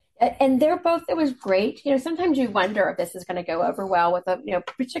And they're both, it was great. Sometimes you wonder if this is going to go over well with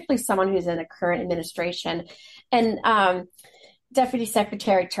particularly someone who's in a current administration. And Deputy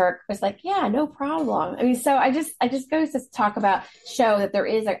Secretary Turk was like, yeah, no problem. I mean, so I just goes to talk about, show that there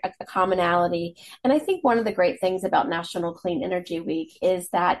is a commonality. And I think one of the great things about National Clean Energy Week is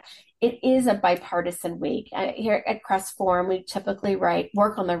that it is a bipartisan week. Here at Crest Forum, we typically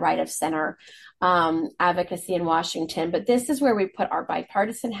work on the right of center advocacy in Washington, but this is where we put our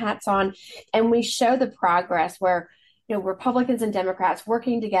bipartisan hats on and we show the progress where Republicans and Democrats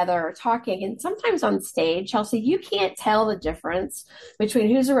working together or talking, and sometimes on stage, Chelsea, you can't tell the difference between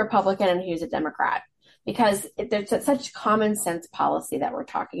who's a Republican and who's a Democrat because there's such common sense policy that we're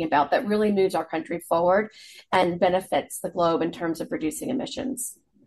talking about that really moves our country forward and benefits the globe in terms of reducing emissions.